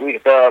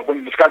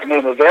when Wisconsin made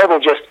him available,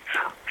 just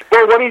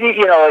what did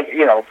he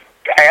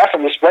I asked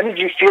him just when did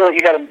you feel that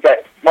you had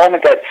that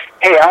moment that,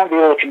 hey, I want to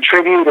be able to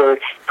contribute or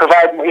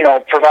provide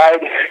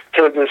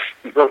to this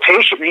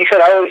rotation? And he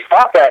said, I always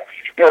thought that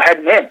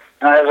heading in.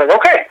 And I was like,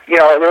 okay,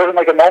 there wasn't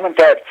like a moment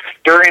that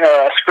during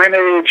a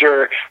scrimmage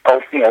or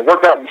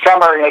workout in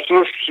summer, he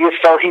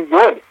just felt he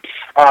would.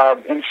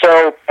 And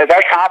so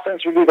that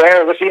confidence would be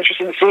there. It'll be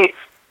interesting to see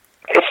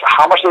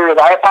how much they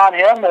rely upon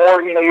him,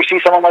 or you see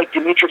someone like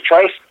Demetrius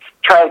Trice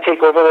try to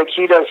take over like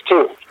he does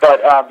too.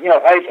 But I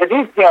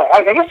do.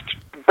 I guess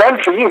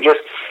Ben, for you, just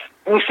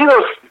when you see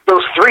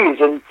those threes,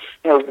 and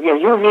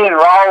you, me, and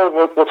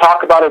Raul will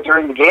talk about it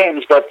during the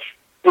games, but.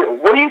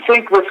 What do you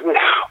think? What's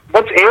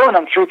ailing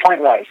them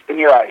 3-point wise in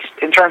your eyes?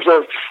 In terms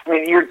of,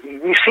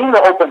 you've seen the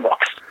open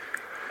looks,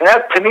 and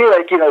that to me,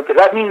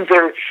 that means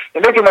they're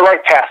making the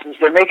right passes,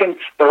 they're making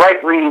the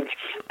right reads,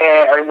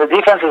 and the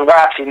defense is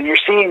lapsing, and you're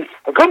seeing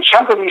a good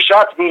chunk of these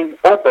shots being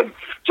open.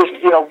 Just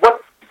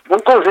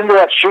what goes into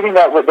that shooting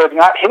that they're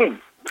not hitting?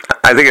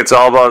 I think it's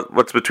all about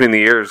what's between the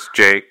ears,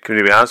 Jake,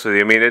 to be honest with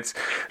you. I mean, it's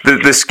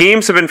the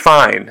schemes have been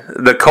fine.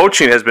 The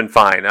coaching has been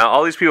fine. Now,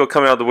 all these people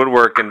coming out of the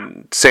woodwork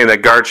and saying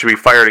that guards should be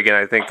fired again,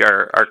 I think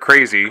are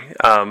crazy.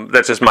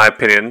 That's just my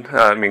opinion.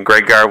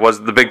 Greg Gard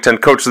was the Big Ten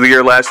Coach of the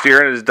Year last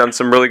year and has done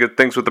some really good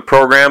things with the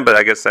program, but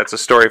I guess that's a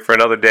story for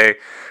another day.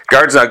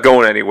 Gard's not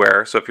going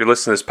anywhere, so if you're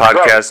listening to this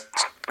podcast,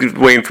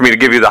 waiting for me to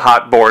give you the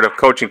hot board of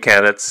coaching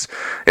candidates,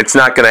 it's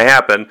not going to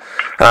happen.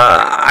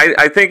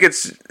 I think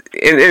it's...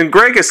 And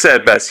Greg has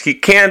said best, he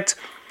can't,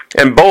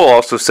 and Bo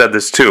also said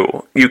this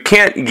too, you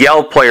can't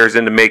yell players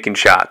into making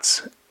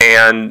shots.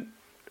 And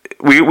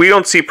we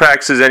don't see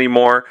practices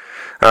anymore.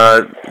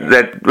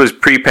 That was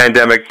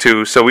pre-pandemic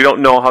too, so we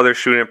don't know how they're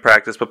shooting in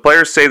practice. But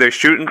players say they're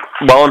shooting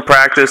well in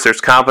practice.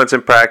 There's confidence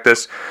in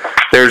practice.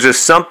 There's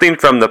just something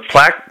from the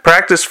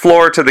practice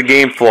floor to the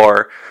game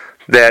floor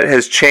that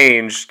has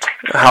changed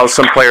how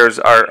some players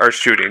are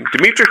shooting.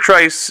 Dimitri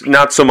Trice,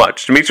 not so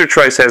much. Dimitri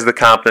Trice has the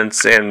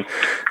confidence, and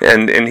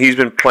he's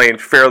been playing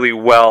fairly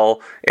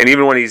well. And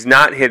even when he's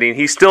not hitting,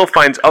 he still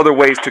finds other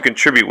ways to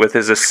contribute with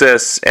his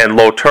assists and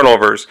low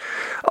turnovers.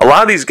 A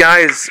lot of these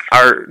guys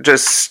are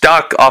just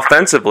stuck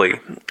offensively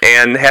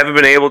and haven't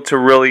been able to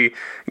really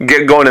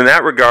get going in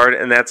that regard,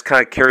 and that's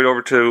kind of carried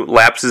over to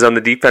lapses on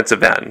the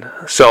defensive end.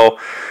 So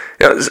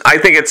I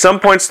think at some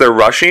points they're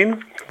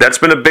rushing. That's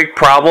been a big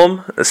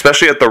problem,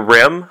 especially at the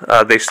rim.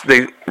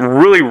 They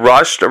really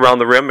rushed around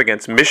the rim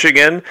against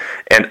Michigan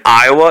and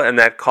Iowa, and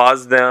that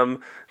caused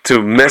them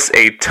to miss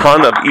a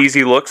ton of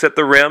easy looks at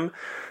the rim.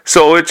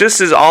 So it just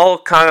is all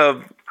kind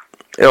of,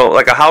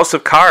 like a house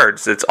of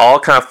cards. It's all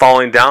kind of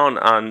falling down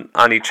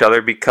on each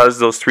other because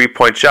those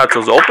 3-point shots,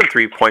 those open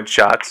 3-point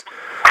shots,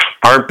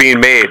 aren't being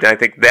made. And I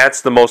think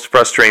that's the most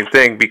frustrating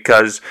thing,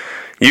 because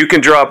you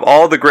can draw up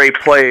all the great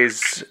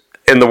plays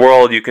in the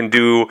world. You can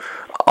do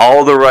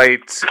all the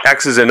right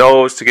X's and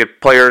O's to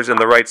get players in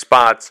the right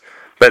spots.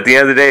 But at the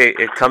end of the day,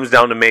 it comes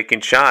down to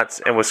making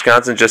shots, and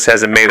Wisconsin just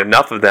hasn't made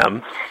enough of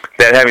them.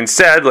 That having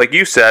said, like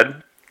you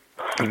said,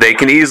 they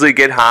can easily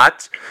get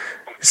hot,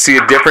 see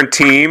a different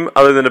team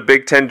other than a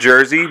Big Ten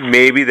jersey.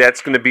 Maybe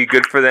that's going to be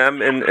good for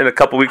them in a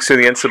couple weeks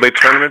in the NCAA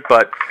tournament.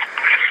 But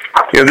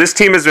this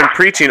team has been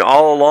preaching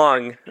all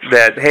along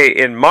that, hey,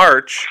 in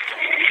March,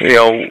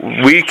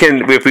 we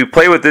can, if we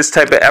play with this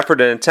type of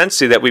effort and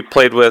intensity that we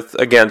played with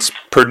against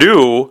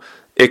Purdue,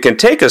 it can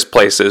take us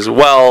places.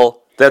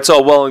 Well, that's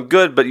all well and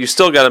good, but you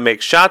still got to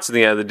make shots at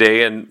the end of the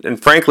day.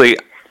 And frankly,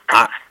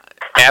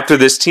 after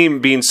this team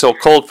being so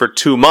cold for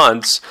 2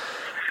 months,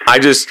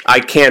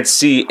 I can't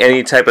see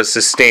any type of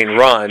sustained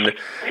run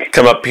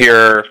come up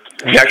here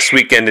next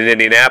weekend in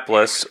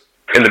Indianapolis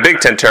in the Big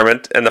Ten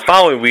tournament, and the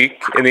following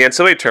week in the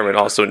NCAA tournament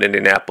also in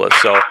Indianapolis.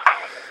 So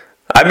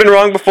I've been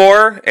wrong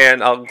before,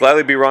 and I'll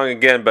gladly be wrong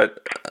again,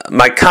 but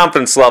my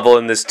confidence level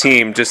in this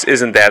team just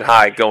isn't that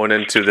high going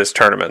into this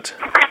tournament.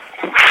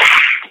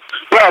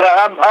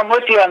 Yeah, I'm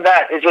with you on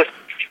that. It's just,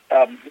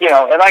 and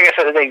like I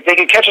said, they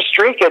can catch a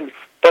streak,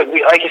 but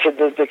like you said,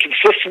 the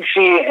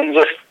consistency and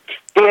just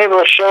being able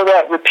to show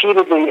that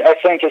repeatedly, I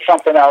think, is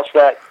something else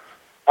that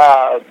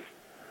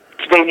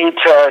they need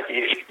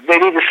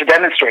to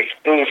demonstrate.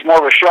 It's more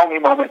of a show me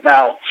moment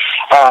now,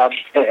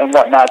 and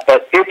whatnot.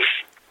 But the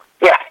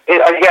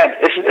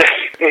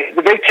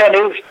Big Ten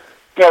is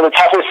the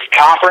toughest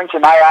conference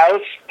in my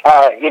eyes.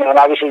 And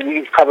obviously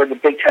we've covered the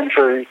Big Ten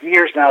for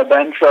years now,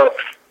 Ben. So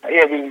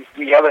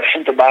we have a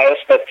hint of bias,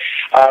 but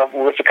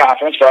with the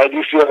conference. But I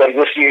do feel like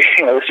this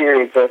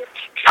year is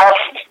tough,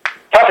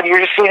 and you're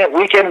just seeing it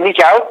week in, week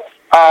out.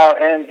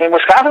 And in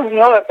Wisconsin,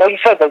 like you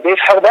said, they've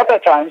held up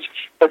at times,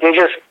 but they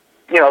just,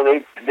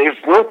 they've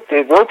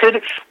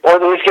wilted, or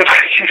they just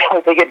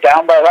get, they get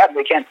down by a lot, and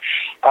they can't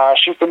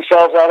shoot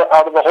themselves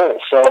out of the hole.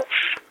 So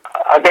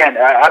again,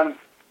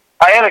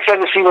 I am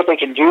excited to see what they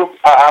can do.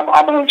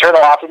 I'm an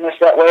internal optimist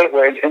that way,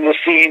 where in this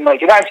seeing,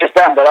 like, not just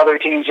them, but other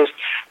teams, just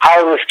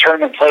how this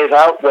tournament plays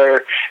out,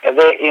 where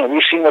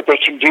we've seen what they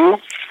can do.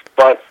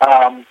 But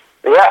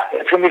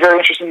it's going to be very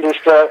interesting just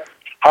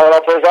how it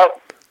all plays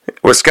out.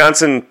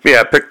 Wisconsin,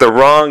 picked the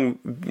wrong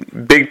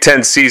Big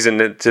Ten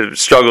season to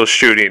struggle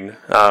shooting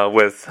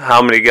with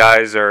how many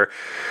guys or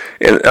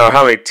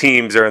how many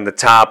teams are in the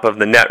top of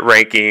the net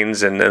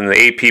rankings and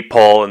the AP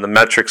poll and the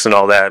metrics and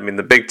all that. I mean,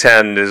 the Big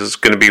Ten is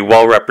going to be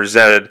well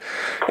represented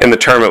in the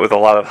tournament with a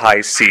lot of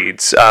high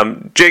seeds.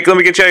 Jake, let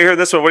me get you out of here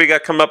this one. What do you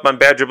got coming up on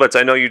Badger Blitz?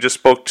 I know you just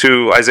spoke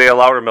to Isaiah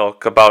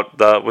Loudermilk about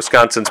the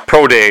Wisconsin's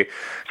Pro Day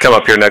come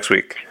up here next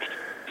week.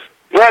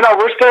 Yeah, no,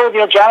 we're still,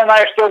 John and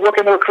I are still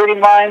working the recruiting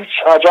lines.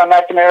 John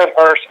McNamara,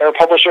 our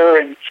publisher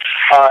and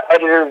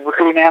editor,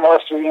 recruiting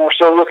analyst, we're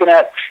still looking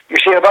at, you're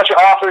seeing a bunch of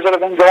offers that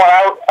have been going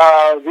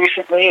out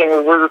recently,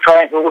 and we're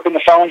working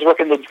the phones,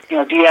 working the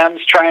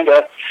DMs, trying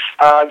to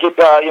get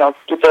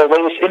the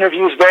latest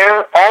interviews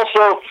there.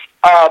 Also,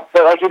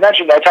 but like you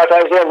mentioned, I talked to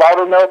Isaiah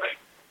Loudermilk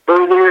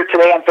earlier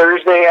today on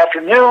Thursday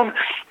afternoon.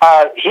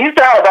 He's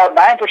down about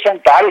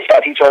 9% body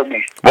fat, he told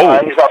me.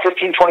 He's about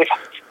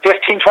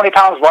 15-20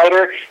 pounds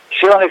lighter,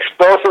 feeling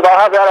explosive. I'll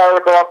have that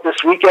article up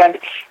this weekend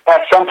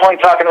at some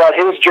point talking about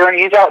his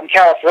journey. He's out in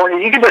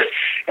California. You can just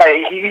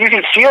you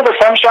can feel the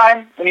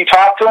sunshine when you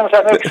talk to him, if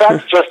that makes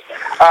sense. Just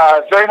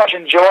very much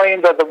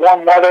enjoying the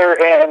warm weather,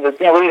 and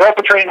he's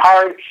also training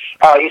hard.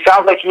 He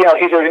sounds like he's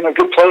in a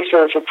good place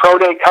for Pro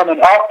Day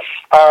coming up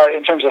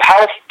in terms of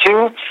health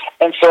too,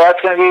 and so that's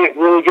going to be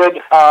really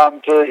good.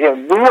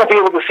 We won't be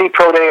able to see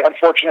Pro Day,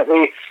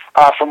 unfortunately,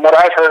 from what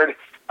I've heard,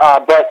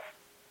 but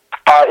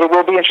it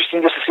will be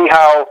interesting just to see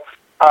how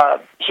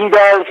he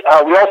does.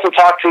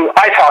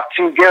 I talked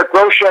to Garrett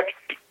Groshek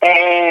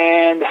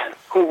and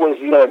who was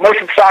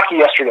Mason Saki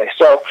yesterday.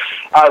 So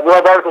we'll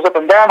have articles up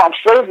on them. I'm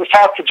slated to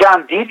talk to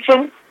John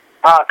Dietzen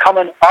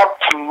coming up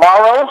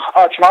tomorrow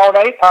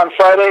night on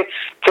Friday,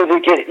 to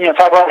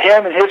talk about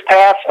him and his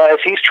path as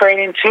he's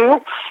training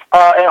too,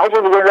 and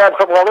hopefully we're going to grab a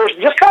couple others.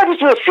 Just kind of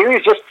do a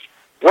series, just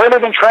where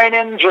they've been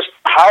training, just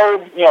how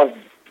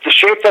the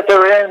shape that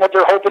they're in, what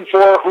they're hoping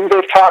for, who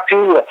they've talked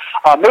to.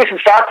 Mason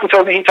Stockton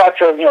told me he talked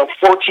to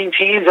 14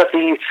 teams at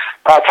the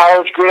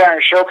College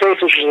Gridiron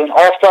Showcase, which is an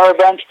all-star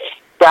event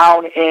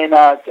down in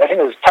I think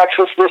it was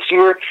Texas this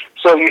year.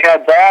 So you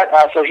had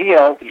that. So he,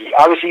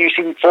 obviously you've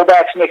seen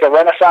fullbacks make a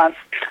renaissance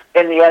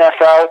in the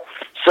NFL.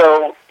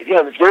 So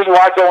there's a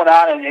lot going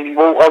on, and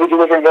I'll be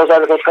delivering those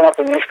articles coming up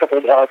in the next couple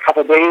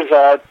of days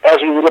as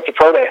we lead up to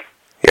Pro Day.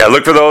 Yeah,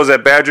 look for those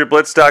at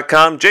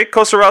BadgerBlitz.com. Jake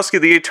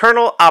Kosarowski, the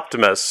Eternal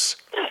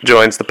Optimist,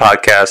 joins the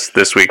podcast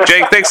this week.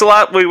 Jake, thanks a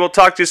lot. We will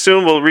talk to you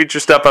soon. We'll read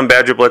your stuff on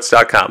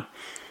BadgerBlitz.com.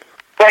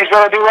 Thanks,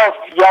 brother. Do well.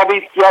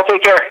 Y'all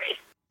take care.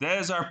 That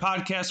is our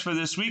podcast for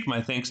this week.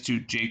 My thanks to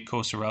Jake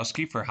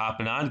Kosarowski for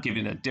hopping on,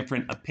 giving a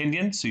different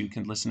opinion so you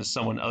can listen to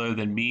someone other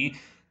than me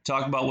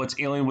talk about what's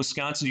ailing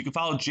Wisconsin. You can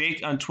follow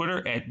Jake on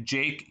Twitter at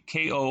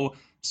JakeKOCO.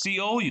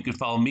 You can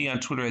follow me on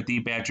Twitter at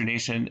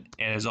TheBadgerNation.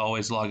 And as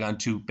always, log on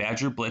to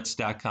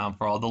BadgerBlitz.com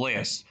for all the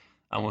latest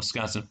on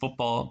Wisconsin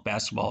football,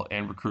 basketball,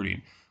 and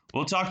recruiting.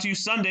 We'll talk to you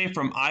Sunday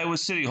from Iowa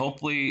City.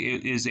 Hopefully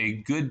it is a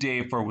good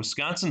day for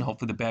Wisconsin.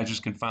 Hopefully the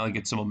Badgers can finally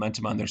get some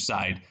momentum on their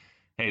side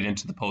headed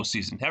into the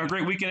postseason. Have a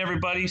great weekend,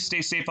 everybody.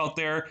 Stay safe out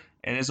there.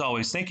 And as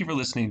always, thank you for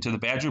listening to the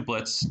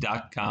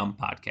BadgerBlitz.com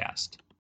podcast.